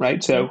 right?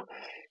 Mhm. So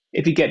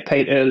if you get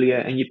paid earlier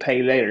and you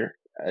pay later,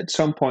 at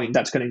some point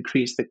that's going to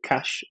increase the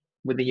cash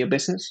within your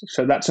business.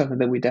 So that's something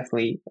that we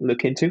definitely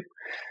look into.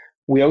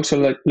 We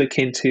also look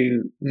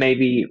into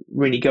maybe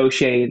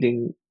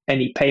renegotiating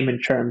any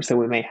payment terms that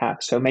we may have.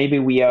 So maybe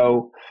we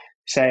owe,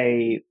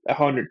 say,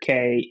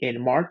 100K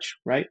in March,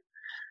 right?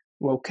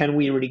 Well, can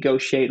we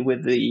renegotiate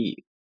with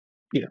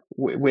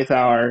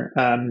our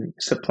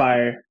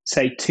supplier,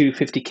 say,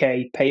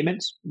 250K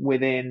payments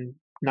within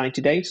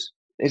 90 days?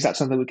 Is that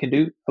something we can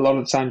do? A lot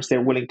of the times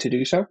they're willing to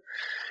do so.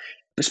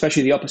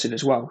 especially the opposite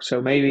as well.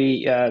 So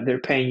maybe they're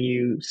paying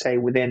you, say,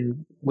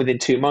 within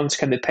 2 months.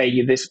 Can they pay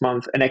you this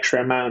month an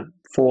extra amount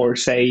for,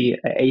 say,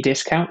 a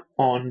discount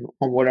on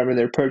whatever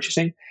they're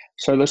purchasing?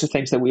 So those are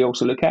things that we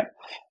also look at.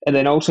 And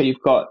then also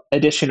you've got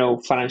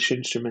additional financial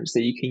instruments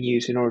that you can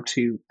use in order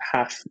to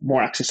have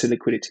more access to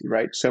liquidity,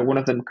 right? So one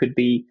of them could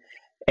be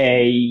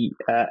a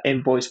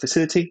invoice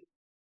facility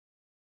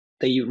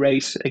that you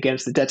raise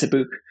against the debtor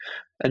book.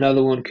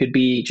 Another one could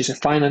be just a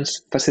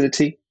finance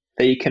facility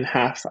that you can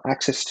have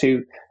access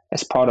to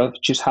as part of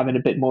just having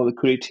a bit more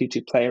liquidity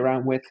to play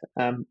around with.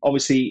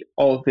 Obviously,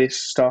 all of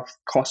this stuff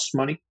costs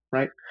money,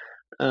 right?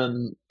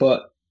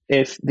 But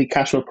if the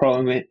cash flow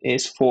problem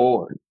is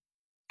for,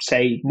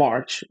 say,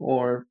 March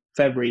or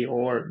February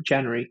or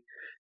January,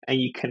 and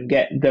you can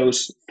get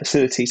those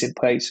facilities in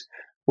place,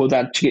 well,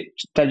 that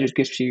just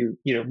gives you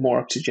more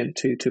oxygen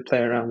to play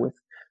around with.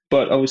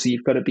 But obviously,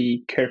 you've got to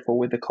be careful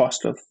with the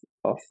cost of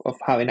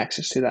having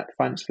access to that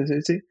finance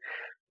facility.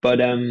 But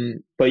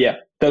yeah,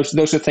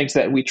 those are things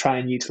that we try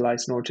and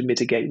utilize in order to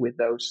mitigate with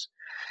those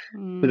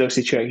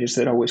situations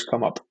that always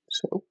come up.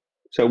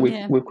 So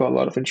we've got a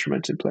lot of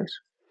instruments in place.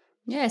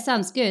 Yeah,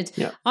 sounds good.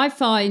 Yeah. I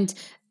find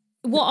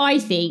what I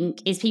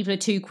think is people are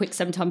too quick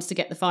sometimes to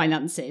get the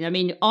financing. I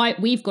mean,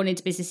 we've gone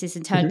into businesses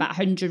and turned about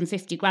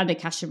 150 grand of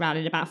cash around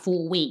in about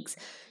 4 weeks,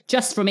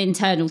 just from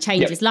internal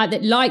changes, like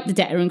the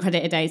debtor and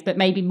creditor days, but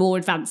maybe more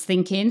advanced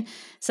thinking.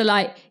 So,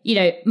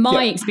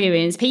 my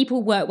experience,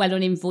 people work well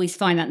on invoice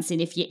financing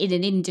if you're in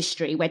an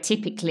industry where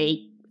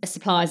typically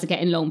suppliers are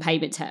getting long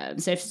payment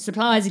terms. So if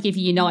suppliers are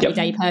giving you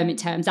 90-day payment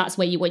terms, that's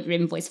where you want your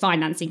invoice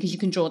financing because you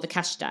can draw the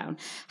cash down.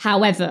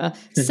 However,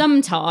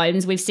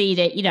 sometimes we've seen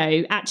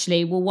it,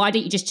 actually, well, why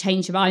don't you just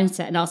change your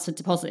mindset and ask for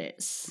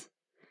deposits?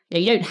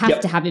 You don't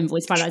have to have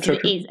invoice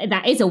financing.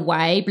 That is a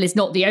way, but it's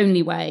not the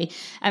only way.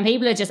 And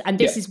people are just, and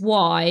this is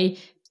why,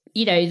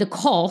 the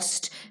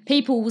cost,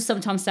 people will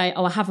sometimes say,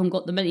 oh, I haven't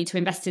got the money to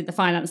invest in the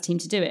finance team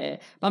to do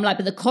it. But I'm like,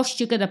 but the cost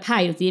you're going to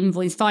pay of the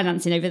invoice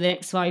financing over the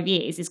next 5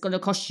 years is going to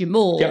cost you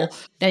more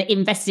than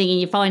investing in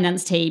your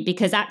finance team,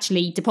 because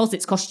actually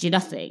deposits cost you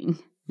nothing,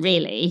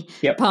 really,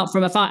 apart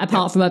from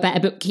a better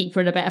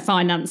bookkeeper and a better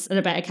finance and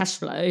a better cash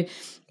flow.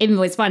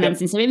 Invoice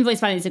financing. So invoice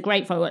financing is a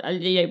great for.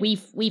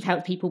 We've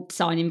helped people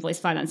sign invoice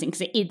financing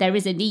because there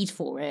is a need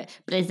for it,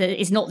 but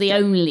it's not the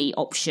only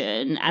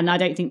option. And I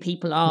don't think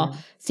people are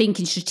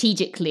thinking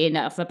strategically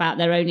enough about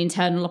their own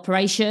internal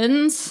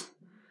operations.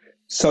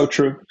 So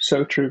true.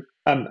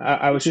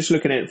 I was just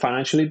looking at it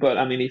financially, but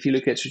I mean, if you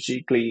look at it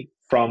strategically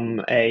from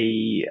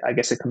a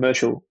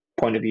commercial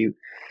point of view,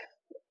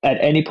 at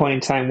any point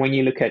in time when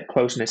you look at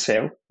closing a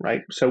sale,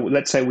 right? So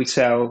let's say we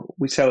sell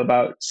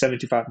about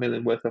 75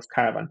 million worth of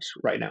caravans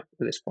right now at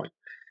this point.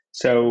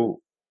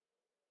 So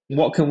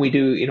what can we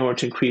do in order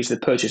to increase the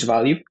purchase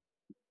value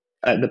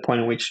at the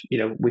point in which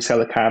we sell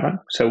the caravan?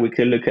 So we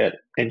could look at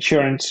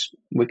insurance,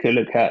 we could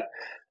look at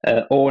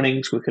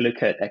awnings, we could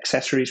look at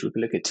accessories, we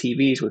could look at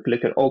TVs, we could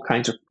look at all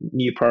kinds of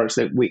new products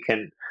that we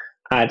can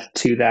add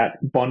to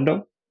that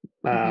bundle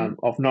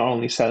of not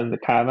only selling the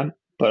caravan,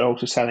 but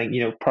also selling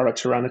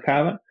products around the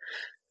caravan.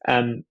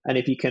 And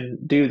if you can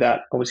do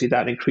that, obviously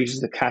that increases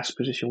the cash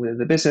position within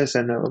the business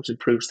and also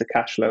improves the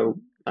cash flow,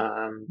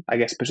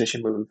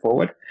 position moving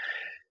forward.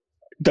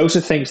 Those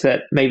are things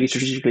that maybe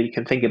strategically you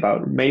can think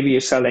about. Maybe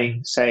you're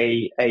selling,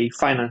 say, a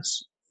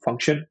finance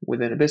function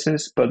within a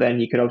business, but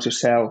then you could also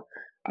sell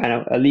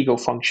a legal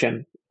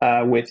function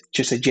with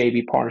just a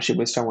JV partnership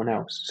with someone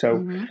else.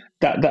 So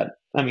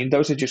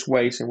those are just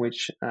ways in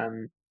which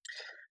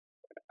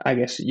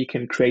you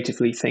can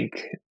creatively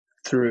think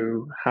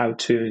through how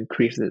to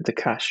increase the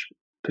cash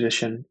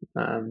position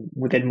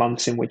within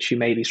months in which you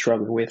may be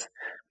struggling with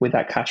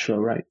that cash flow,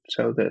 right?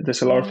 So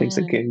there's a lot of things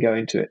that can go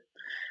into it.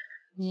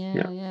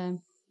 Yeah.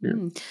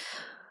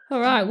 All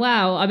right.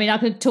 Wow. I mean, I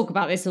could talk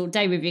about this all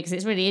day with you because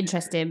it's really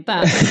interesting.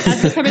 But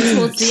as we're coming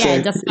towards the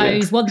end, I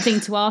suppose one thing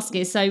to ask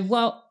is,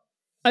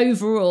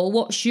 overall,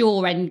 what's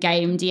your end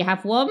game? Do you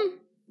have one?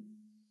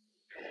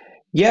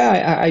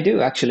 Yeah, I do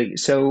actually.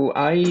 So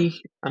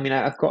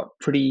I've got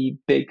pretty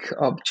big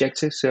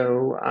objectives,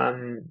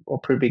 or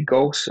pretty big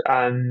goals.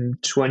 I'm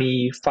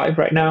 25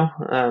 right now.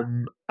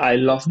 I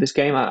love this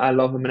game. I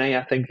love M&A.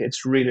 I think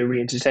it's really,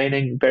 really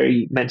entertaining,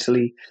 very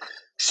mentally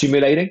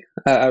stimulating,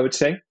 I would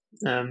say.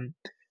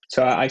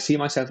 So I see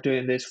myself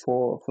doing this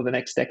for the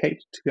next decade,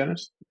 to be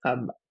honest.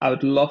 I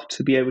would love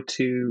to be able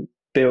to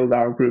build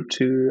our group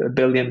to £1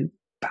 billion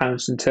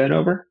in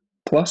turnover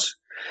plus.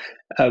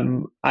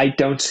 I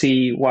don't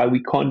see why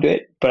we can't do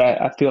it, but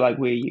I feel like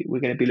we're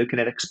going to be looking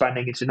at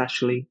expanding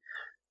internationally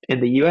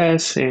in the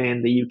US,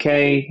 in the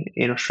UK,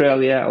 in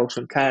Australia,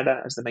 also in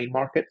Canada as the main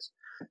markets,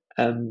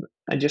 and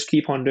just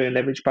keep on doing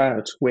leverage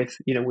buyouts with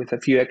a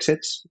few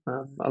exits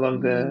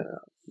along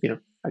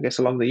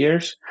along the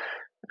years,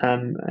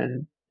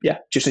 and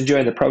just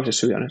enjoying the process,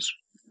 to be honest.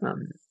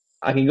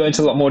 I can go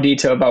into a lot more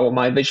detail about what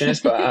my vision is,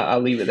 but I'll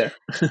leave it there.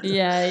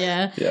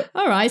 Yeah.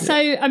 All right. So,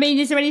 I mean,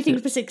 is there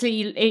anything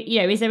particularly,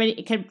 is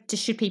there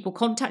should people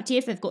contact you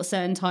if they've got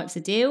certain types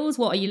of deals?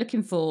 What are you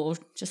looking for?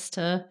 Just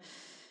to...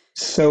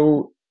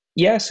 So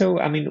Yeah, so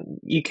I mean,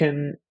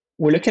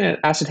 we're looking at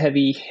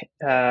asset-heavy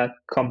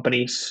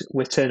companies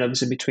with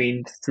turnovers in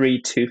between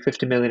 3 to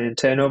 50 million in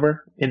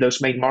turnover in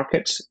those main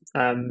markets.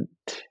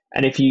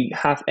 And if you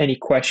have any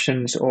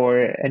questions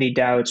or any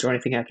doubts or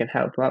anything I can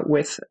help out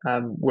with,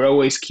 we're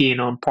always keen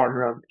on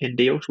partner in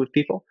deals with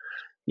people.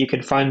 You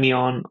can find me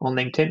on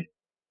LinkedIn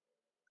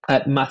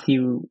at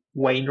Mathew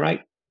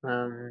Wainwright.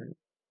 Um,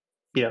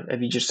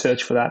 if you just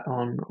search for that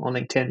on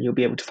LinkedIn, you'll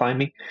be able to find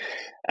me.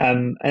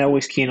 And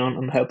always keen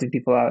on helping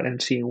people out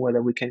and seeing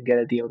whether we can get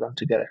a deal done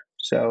together.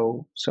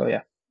 So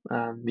yeah,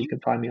 you can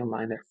find me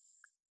online there.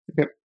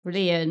 Yep.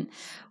 Brilliant.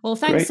 Well,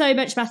 thanks Great. so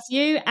much,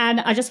 Matthew.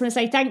 And I just want to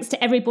say thanks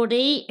to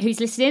everybody who's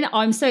listening.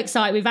 I'm so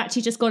excited. We've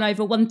actually just gone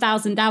over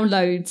 1,000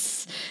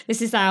 downloads.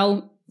 This is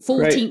our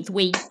Great. 14th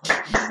week,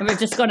 and we've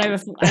just gone over.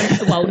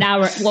 Now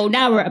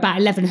we're at about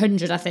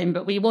 1,100, I think,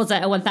 but we was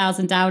at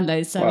 1,000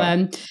 downloads. So,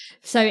 Wow.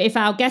 so if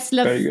our guests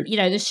love, Very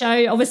good. the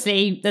show,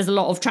 obviously there's a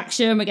lot of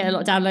traction. We're getting a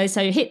lot of downloads.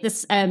 So hit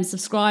this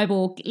subscribe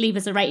or leave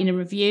us a rating and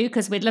review,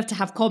 because we'd love to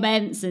have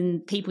comments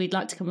and people who'd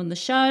like to come on the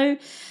show.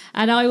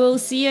 And I will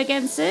see you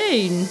again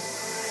soon.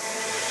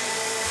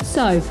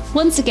 So,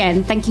 once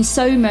again, thank you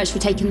so much for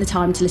taking the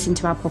time to listen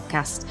to our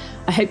podcast.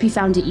 I hope you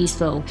found it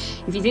useful.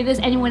 If you think there's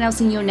anyone else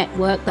in your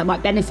network that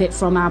might benefit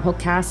from our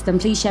podcast, then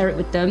please share it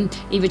with them.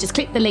 Either just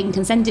click the link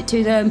and send it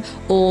to them,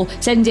 or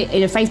send it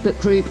in a Facebook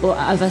group or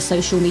other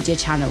social media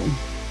channel.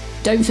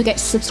 Don't forget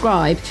to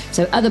subscribe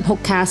so other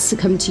podcasts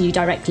come to you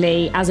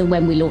directly as and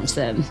when we launch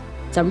them.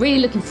 So I'm really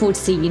looking forward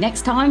to seeing you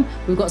next time.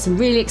 We've got some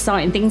really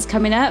exciting things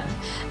coming up,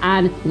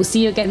 and we'll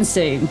see you again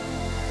soon.